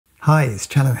Hi, it's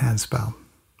Channel Handspell.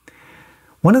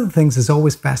 One of the things that's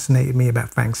always fascinated me about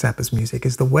Frank Zappa's music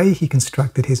is the way he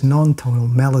constructed his non-tonal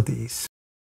melodies.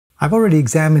 I've already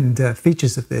examined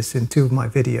features of this in two of my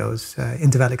videos,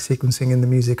 intervallic sequencing in the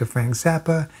music of Frank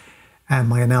Zappa and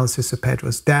my analysis of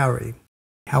Pedro's Dowry.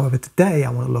 However, today I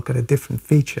want to look at a different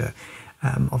feature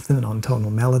of the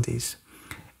non-tonal melodies.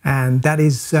 And that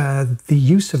is the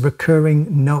use of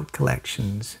recurring note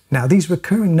collections. Now, these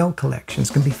recurring note collections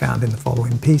can be found in the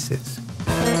following pieces.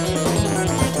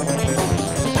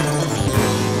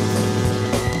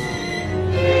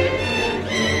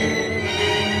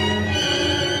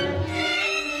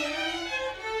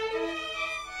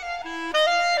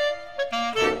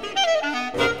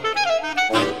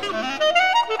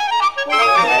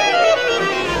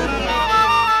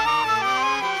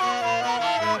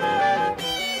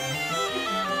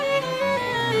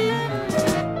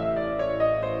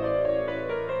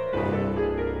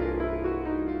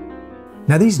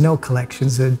 Now, these note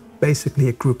collections are basically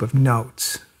a group of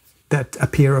notes that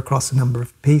appear across a number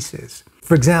of pieces.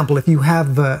 For example, if you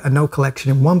have a note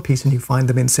collection in one piece and you find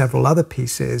them in several other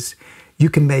pieces, you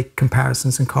can make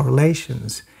comparisons and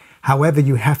correlations. However,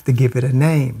 you have to give it a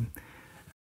name.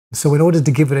 So in order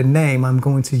to give it a name, I'm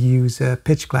going to use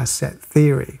pitch class set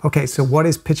theory. Okay, so what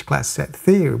is pitch class set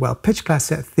theory? Well, pitch class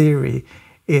set theory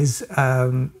is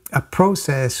a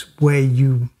process where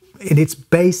you, in its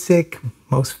basic,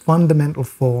 most fundamental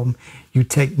form, you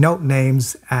take note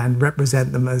names and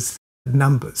represent them as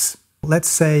numbers. Let's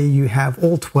say you have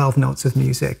all 12 notes of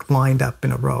music lined up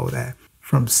in a row there,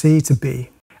 from C to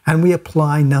B, and we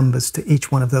apply numbers to each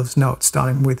one of those notes,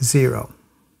 starting with 0.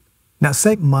 Now,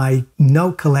 say my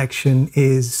note collection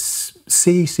is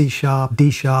C, C sharp,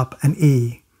 D sharp, and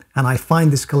E, and I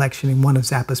find this collection in one of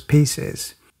Zappa's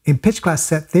pieces. In pitch class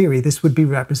set theory, this would be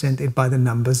represented by the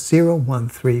numbers 0, 1,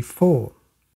 3, 4.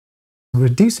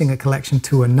 Reducing a collection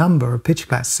to a number, a pitch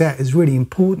class set, is really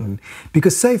important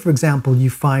because, say, for example, you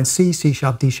find C, C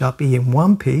sharp, D sharp, E in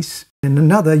one piece. In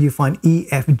another, you find E,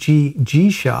 F, G, G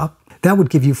sharp. That would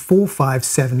give you 4, 5,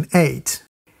 7, 8.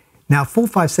 Now, 4,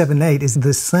 5, 7, 8 is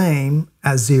the same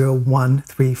as 0, 1,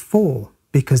 3, 4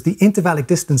 because the intervallic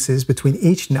distances between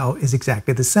each note is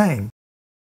exactly the same.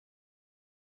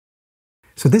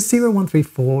 So this 0, 1, 3,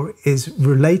 4 is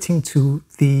relating to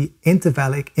the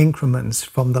intervallic increments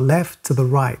from the left to the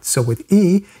right. So with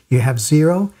E, you have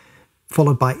 0,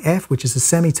 followed by F, which is a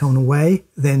semitone away,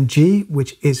 then G,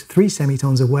 which is 3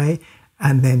 semitones away,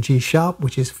 and then G sharp,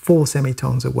 which is 4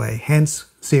 semitones away, hence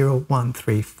 0, 1,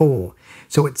 3, 4.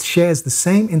 So it shares the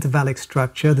same intervallic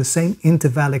structure, the same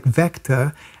intervallic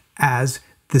vector as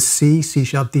the C, C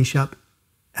sharp, D sharp,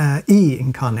 E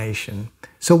incarnation.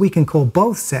 So we can call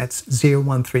both sets 0,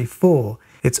 1, 3, 4.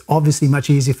 It's obviously much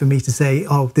easier for me to say,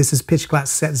 oh, this is pitch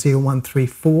class set 0, 1, 3,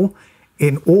 4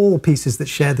 in all pieces that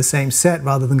share the same set,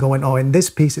 rather than going, oh, in this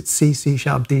piece it's C, C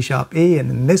sharp, D sharp, E, and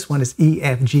in this one it's E,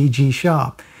 F, G, G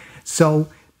sharp. So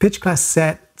pitch class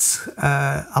sets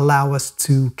allow us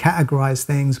to categorize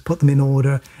things, put them in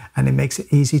order, and it makes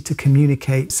it easy to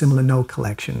communicate similar note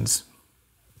collections.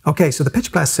 Okay, so the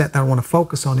pitch class set that I want to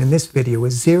focus on in this video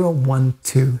is 0, 1,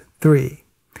 2, 3.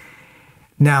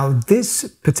 Now, this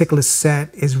particular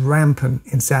set is rampant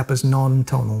in Zappa's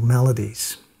non-tonal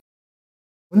melodies.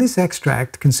 In this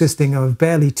extract, consisting of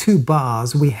barely 2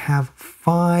 bars, we have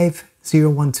 5 0,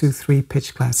 1, 2, 3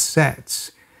 pitch class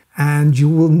sets. And you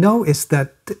will notice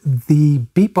that the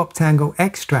Be-Bop Tango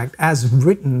extract, as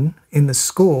written in the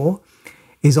score,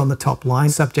 is on the top line,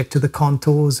 subject to the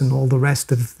contours and all the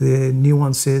rest of the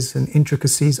nuances and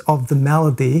intricacies of the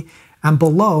melody. And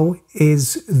below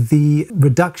is the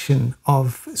reduction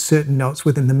of certain notes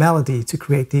within the melody to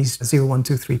create these 0, 1,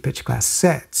 2, 3 pitch class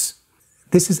sets.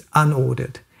 This is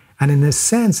unordered. And in a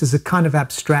sense, is a kind of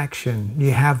abstraction.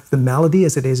 You have the melody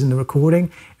as it is in the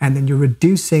recording, and then you're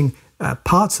reducing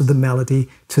parts of the melody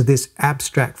to this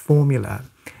abstract formula.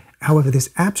 However,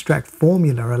 this abstract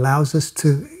formula allows us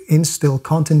to instill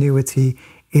continuity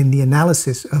in the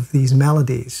analysis of these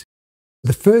melodies.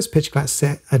 The first pitch class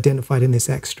set identified in this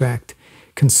extract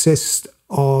consists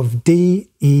of D,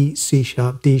 E, C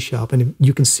sharp, D sharp. And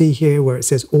you can see here where it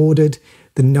says ordered,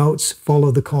 the notes follow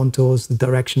the contours, the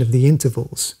direction of the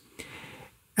intervals.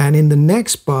 And in the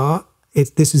next bar,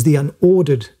 this is the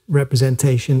unordered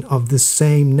representation of the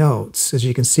same notes. As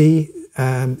you can see,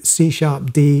 C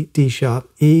sharp, D, D sharp,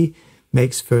 E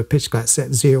makes for a pitch class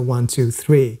set 0, 1, 2,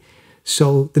 3.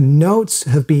 So the notes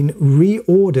have been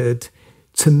reordered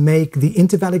to make the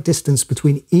intervallic distance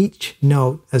between each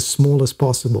note as small as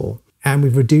possible. And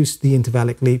we've reduced the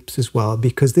intervallic leaps as well,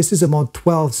 because this is a mod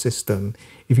 12 system.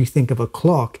 If you think of a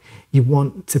clock, you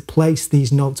want to place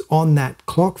these notes on that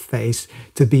clock face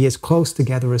to be as close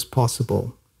together as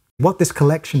possible. What this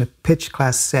collection of pitch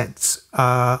class sets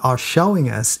are showing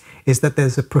us is that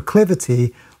there's a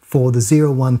proclivity for the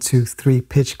 0, 1, 2, 3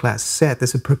 pitch class set.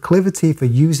 There's a proclivity for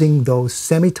using those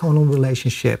semitonal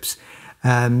relationships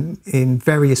in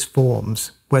various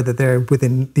forms, whether they're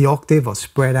within the octave or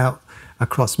spread out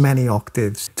across many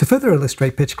octaves. To further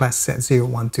illustrate pitch class set 0,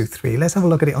 1, 2, 3, let's have a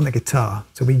look at it on the guitar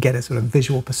so we get a sort of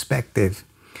visual perspective.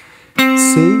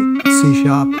 C, C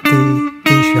sharp, D,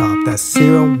 D sharp. That's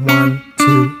 0, 1,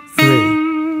 2,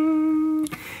 3.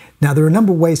 Now there are a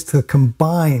number of ways to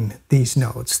combine these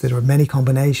notes. There are many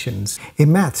combinations.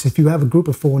 In maths, if you have a group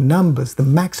of 4 numbers, the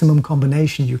maximum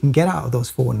combination you can get out of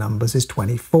those 4 numbers is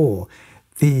 24.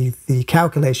 The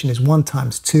calculation is 1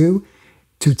 times 2,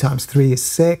 2 times 3 is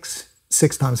 6,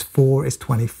 6 times 4 is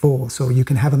 24. So you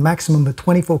can have a maximum of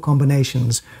 24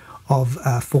 combinations of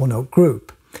a 4-note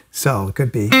group. So it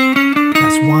could be,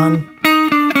 that's 1,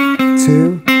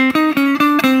 2,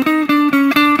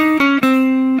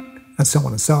 and so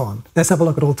on and so on. Let's have a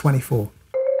look at all 24.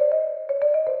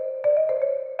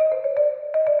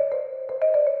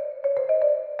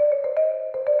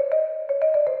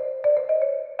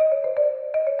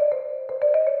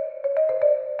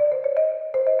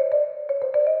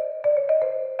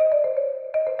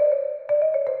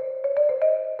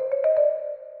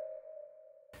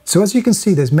 So as you can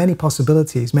see, there's many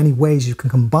possibilities, many ways you can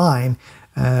combine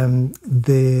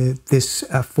this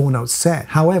 4-note set.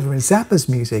 However, in Zappa's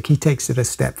music, he takes it a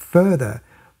step further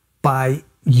by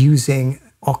using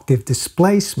octave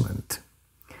displacement.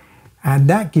 And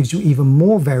that gives you even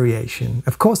more variation.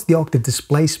 Of course, the octave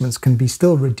displacements can be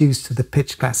still reduced to the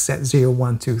pitch class set 0,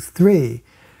 1, 2, 3,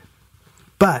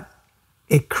 but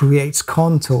it creates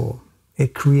contour,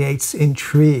 it creates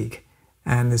intrigue,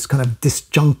 and this kind of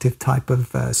disjunctive type of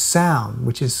sound,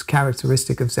 which is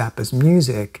characteristic of Zappa's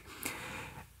music.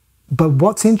 But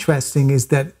what's interesting is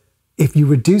that if you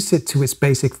reduce it to its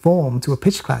basic form, to a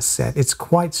pitch class set, it's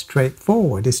quite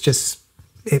straightforward. It's just,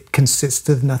 it consists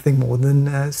of nothing more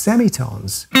than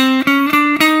semitones.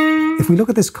 If we look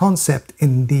at this concept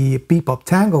in the Be-Bop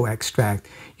Tango extract,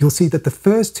 you'll see that the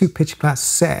first 2 pitch class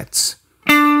sets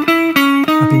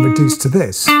have been reduced to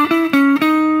this.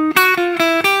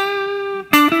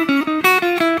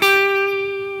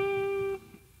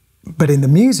 But in the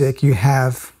music, you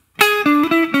have,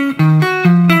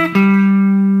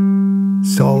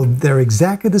 so they're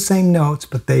exactly the same notes,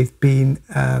 but they've been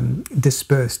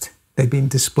dispersed. They've been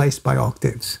displaced by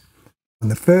octaves. In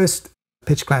the first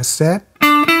pitch class set, D,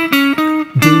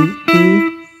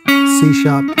 E, C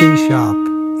sharp, D sharp.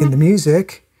 In the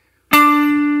music,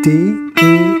 D,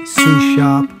 E, C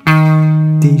sharp,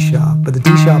 D sharp. But the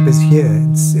D sharp is here,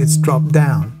 it's dropped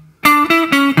down.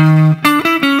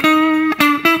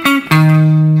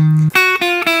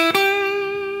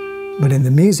 But in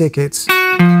the music, it's F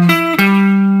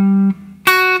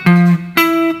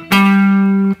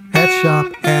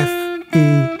sharp, F,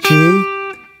 E, G,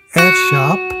 F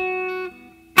sharp,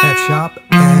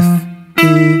 F,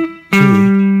 E, G.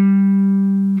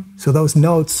 So those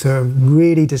notes are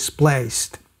really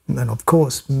displaced, and of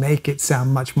course make it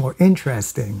sound much more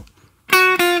interesting.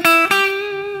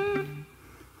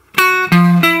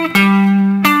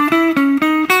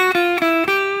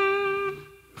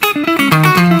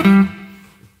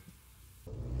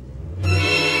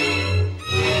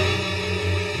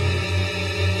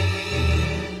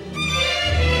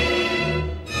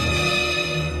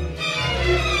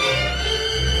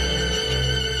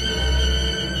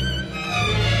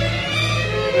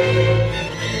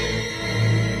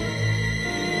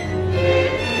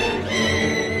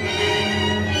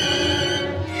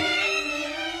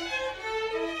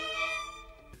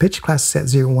 Pitch class set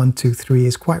 0, 1, 2, 3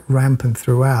 is quite rampant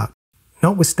throughout.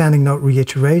 Notwithstanding note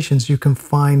reiterations, you can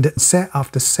find set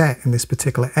after set in this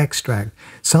particular extract.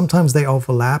 Sometimes they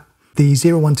overlap. The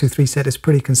 0, 1, 2, 3 set is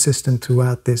pretty consistent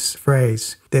throughout this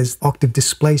phrase. There's octave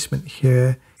displacement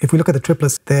here. If we look at the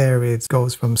triplets there, it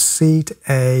goes from C to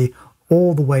A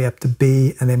all the way up to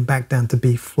B and then back down to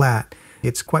B flat.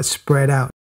 It's quite spread out.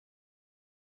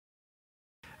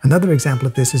 Another example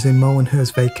of this is in Mo and Her's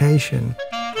Vacation.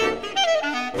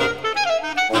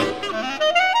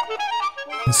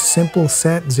 A simple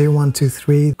set, 0, 1, 2,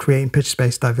 3, creating pitch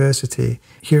space diversity.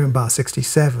 Here in bar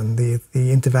 67, the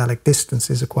intervallic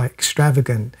distances are quite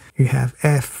extravagant. You have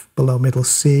F below middle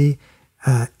C,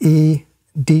 E,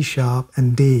 D sharp,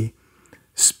 and D,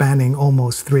 spanning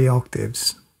almost 3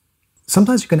 octaves.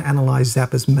 Sometimes you can analyze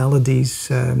Zappa's melodies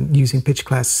using pitch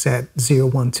class set 0,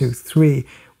 1, 2, 3,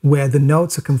 where the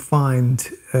notes are confined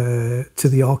to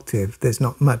the octave. There's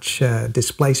not much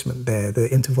displacement there.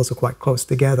 The intervals are quite close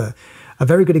together. A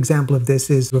very good example of this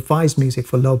is revised music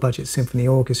for low-budget symphony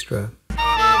orchestra.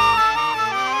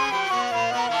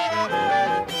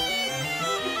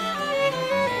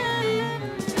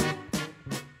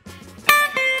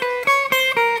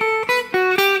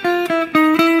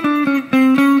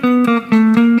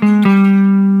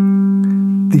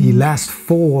 The last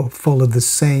four follow the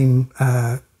same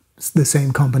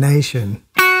combination.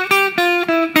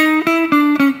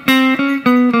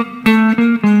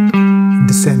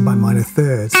 Descend by minor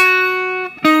thirds.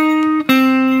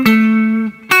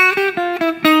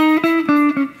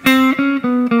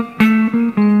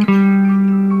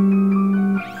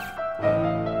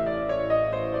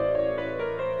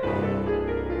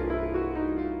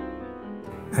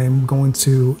 I'm going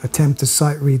to attempt to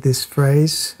sight read this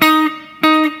phrase.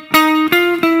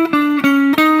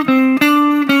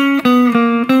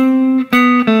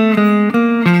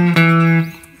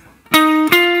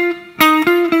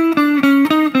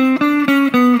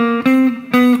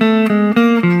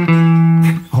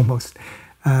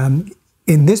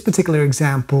 In this particular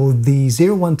example, the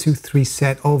 0, 1, 2, 3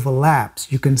 set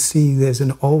overlaps. You can see there's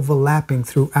an overlapping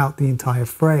throughout the entire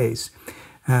phrase.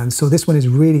 And so this one is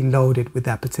really loaded with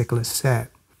that particular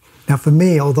set. Now for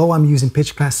me, although I'm using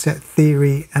pitch class set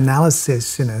theory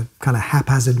analysis in a kind of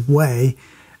haphazard way,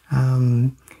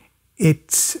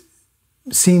 it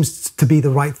seems to be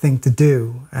the right thing to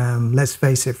do. Let's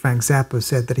face it, Frank Zappa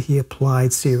said that he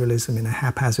applied serialism in a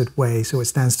haphazard way, so it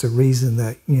stands to reason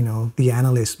that, you know, the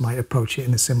analyst might approach it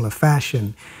in a similar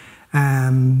fashion.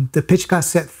 The pitch class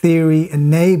set theory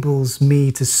enables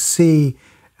me to see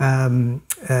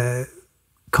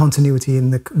continuity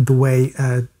in the way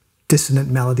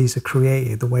dissonant melodies are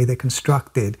created, the way they're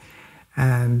constructed,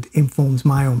 and informs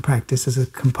my own practice as a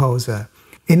composer.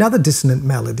 In other dissonant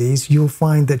melodies, you'll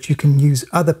find that you can use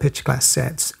other pitch class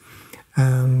sets.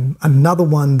 Another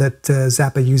one that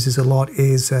Zappa uses a lot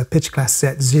is pitch class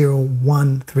set 0,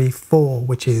 1, 3, 4,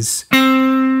 which is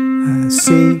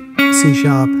C, C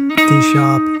sharp, D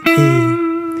sharp, E.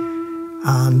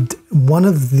 And one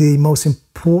of the most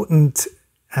important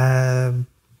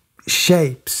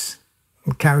shapes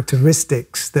and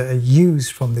characteristics that are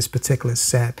used from this particular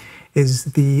set is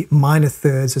the minor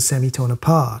thirds are semitone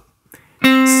apart.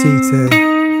 C to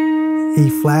E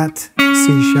flat,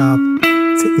 C sharp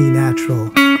to E natural.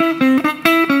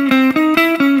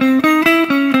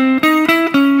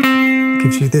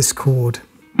 Gives you this chord.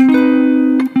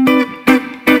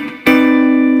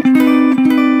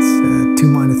 It's two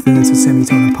minor thirds are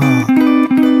semitone apart.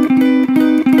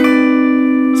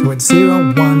 So it's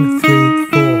 0, 1, 3,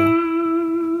 4.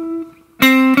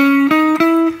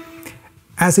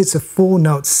 As it's a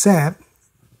 4-note set,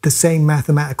 the same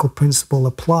mathematical principle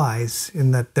applies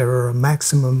in that there are a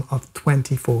maximum of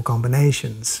 24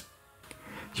 combinations.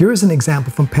 Here is an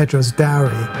example from Pedro's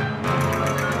Dowry.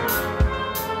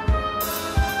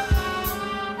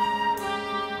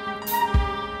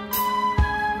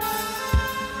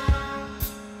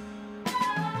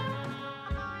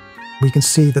 We can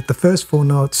see that the first 4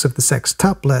 notes of the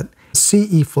sextuplet, C,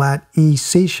 E flat, E,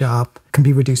 C sharp, can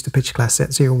be reduced to pitch class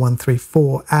set 0, 1, 3,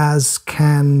 4, as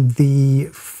can the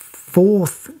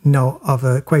 4th note of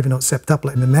a quaver note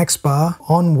septuplet in the next bar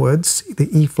onwards, the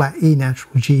E flat, E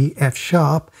natural, G, F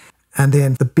sharp, and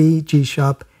then the B, G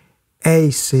sharp, A,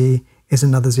 C is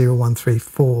another 0, 1, 3,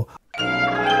 4.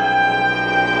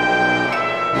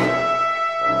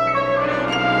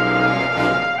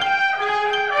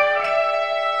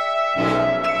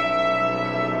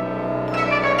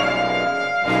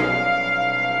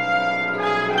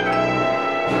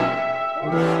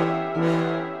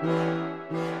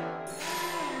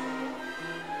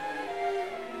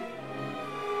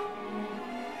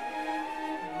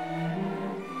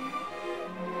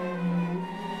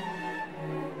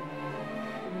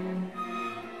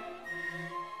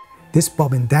 This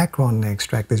bobbin Dacron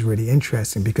extract is really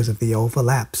interesting because of the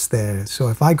overlaps there. So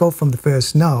if I go from the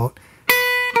first note,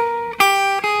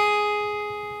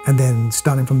 and then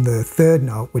starting from the 3rd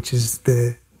note, which is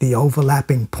the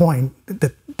overlapping point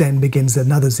that then begins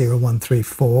another 0, 1, 3,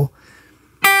 4.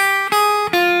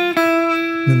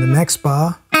 Then the next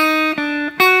bar.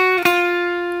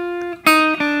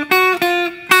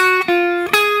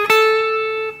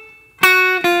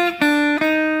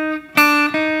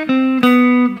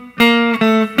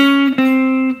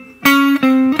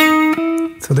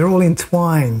 So they're all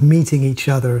entwined, meeting each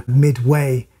other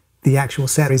midway. The actual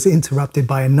set is interrupted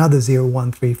by another 0,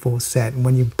 1, 3, 4 set. And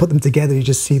when you put them together, you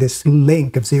just see this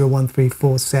link of 0, 1, 3,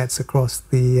 4 sets across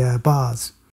the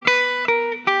bars.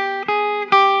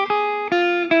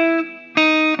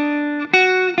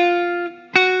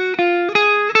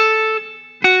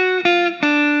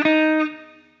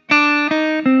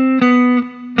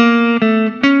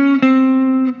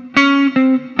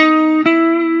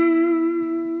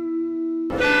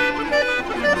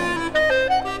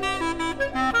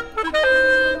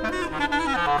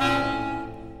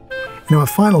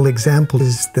 final example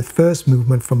is the first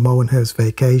movement from Moenhoef's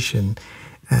Vacation,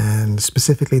 and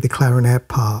specifically the clarinet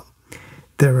part.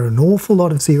 There are an awful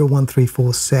lot of 0, 1, 3,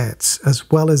 4 sets,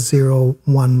 as well as 0,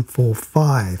 1, 4,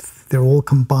 5. They're all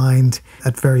combined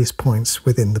at various points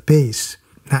within the piece.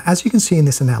 Now, as you can see in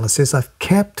this analysis, I've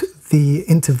kept the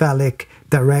intervallic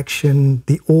direction,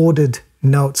 the ordered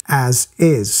notes as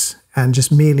is, and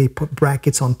just merely put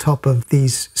brackets on top of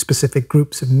these specific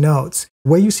groups of notes.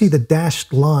 Where you see the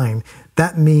dashed line,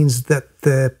 that means that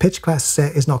the pitch class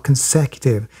set is not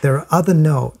consecutive. There are other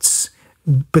notes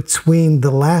between the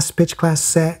last pitch class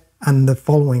set and the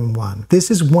following one.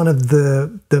 This is one of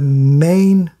the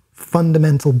main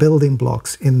fundamental building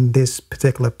blocks in this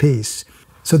particular piece.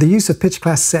 So the use of pitch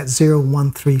class sets 0,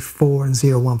 1, 3, 4 and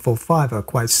 0, 1, 4, 5 are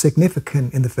quite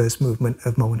significant in the first movement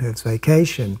of Moenhoef's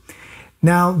Vacation.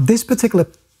 Now, this particular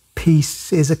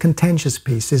piece is a contentious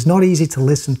piece. It's not easy to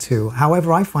listen to.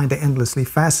 However, I find it endlessly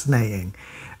fascinating.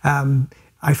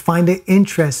 I find it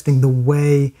interesting the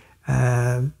way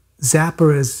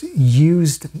Zappa has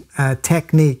used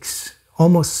techniques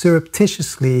almost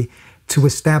surreptitiously to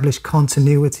establish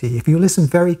continuity. If you listen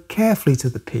very carefully to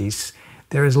the piece,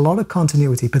 there is a lot of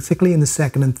continuity, particularly in the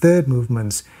second and third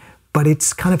movements, but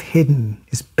it's kind of hidden,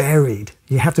 it's buried.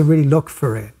 You have to really look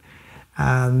for it.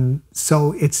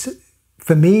 So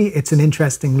for me, it's an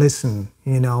interesting listen.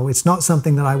 You know, it's not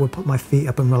something that I would put my feet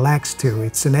up and relax to.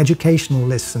 It's an educational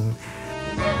listen.